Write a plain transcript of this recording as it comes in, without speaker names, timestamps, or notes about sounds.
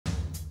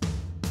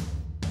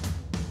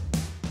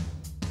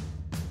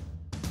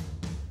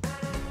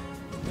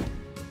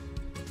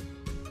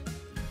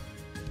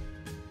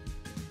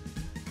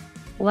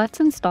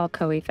Let's install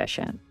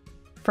Coefficient.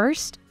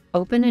 First,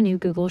 open a new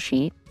Google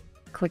Sheet,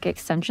 click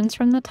Extensions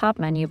from the top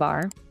menu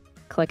bar,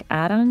 click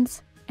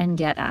Add-ons, and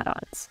Get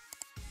Add-ons.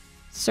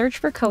 Search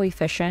for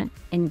Coefficient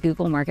in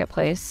Google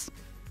Marketplace,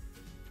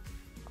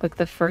 click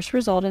the first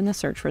result in the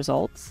search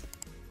results,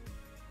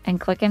 and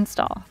click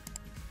Install.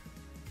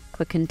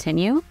 Click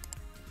Continue,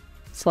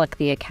 select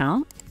the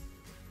account,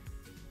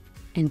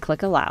 and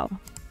click Allow.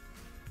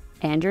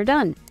 And you're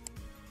done.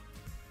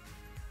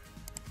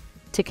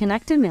 To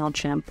connect to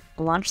Mailchimp,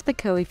 launch the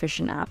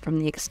Coefficient app from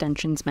the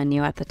Extensions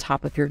menu at the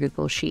top of your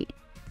Google Sheet.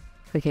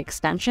 Click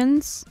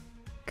Extensions,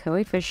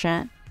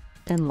 Coefficient,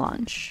 and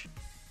Launch.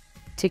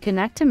 To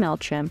connect to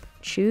Mailchimp,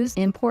 choose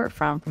Import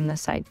from the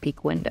side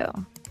peek window.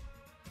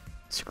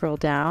 Scroll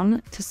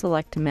down to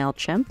select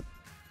Mailchimp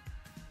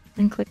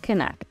and click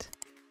Connect.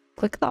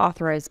 Click the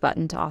Authorize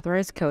button to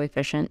authorize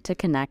Coefficient to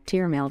connect to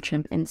your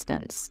Mailchimp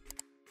instance.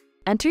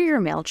 Enter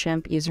your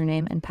Mailchimp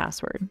username and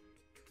password,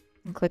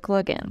 and click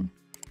Login.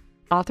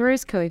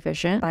 Authorize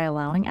Coefficient by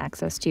allowing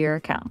access to your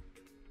account.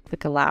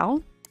 Click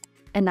Allow,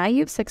 and now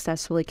you've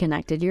successfully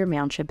connected your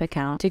Mailchimp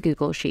account to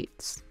Google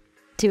Sheets.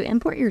 To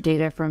import your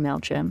data from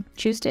Mailchimp,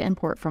 choose to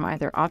import from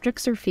either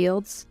objects or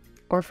fields,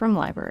 or from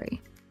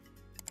library.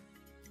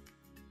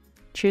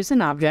 Choose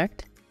an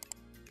object,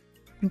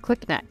 and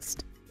click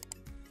Next.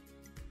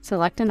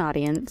 Select an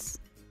audience,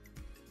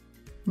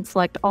 and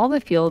select all the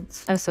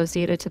fields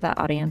associated to that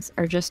audience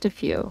or just a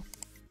few,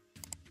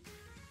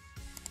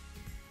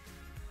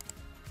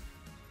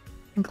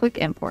 and click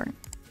Import.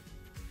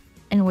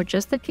 And with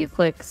just a few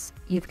clicks,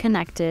 you've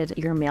connected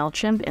your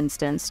Mailchimp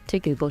instance to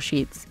Google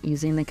Sheets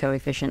using the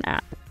Coefficient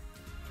app.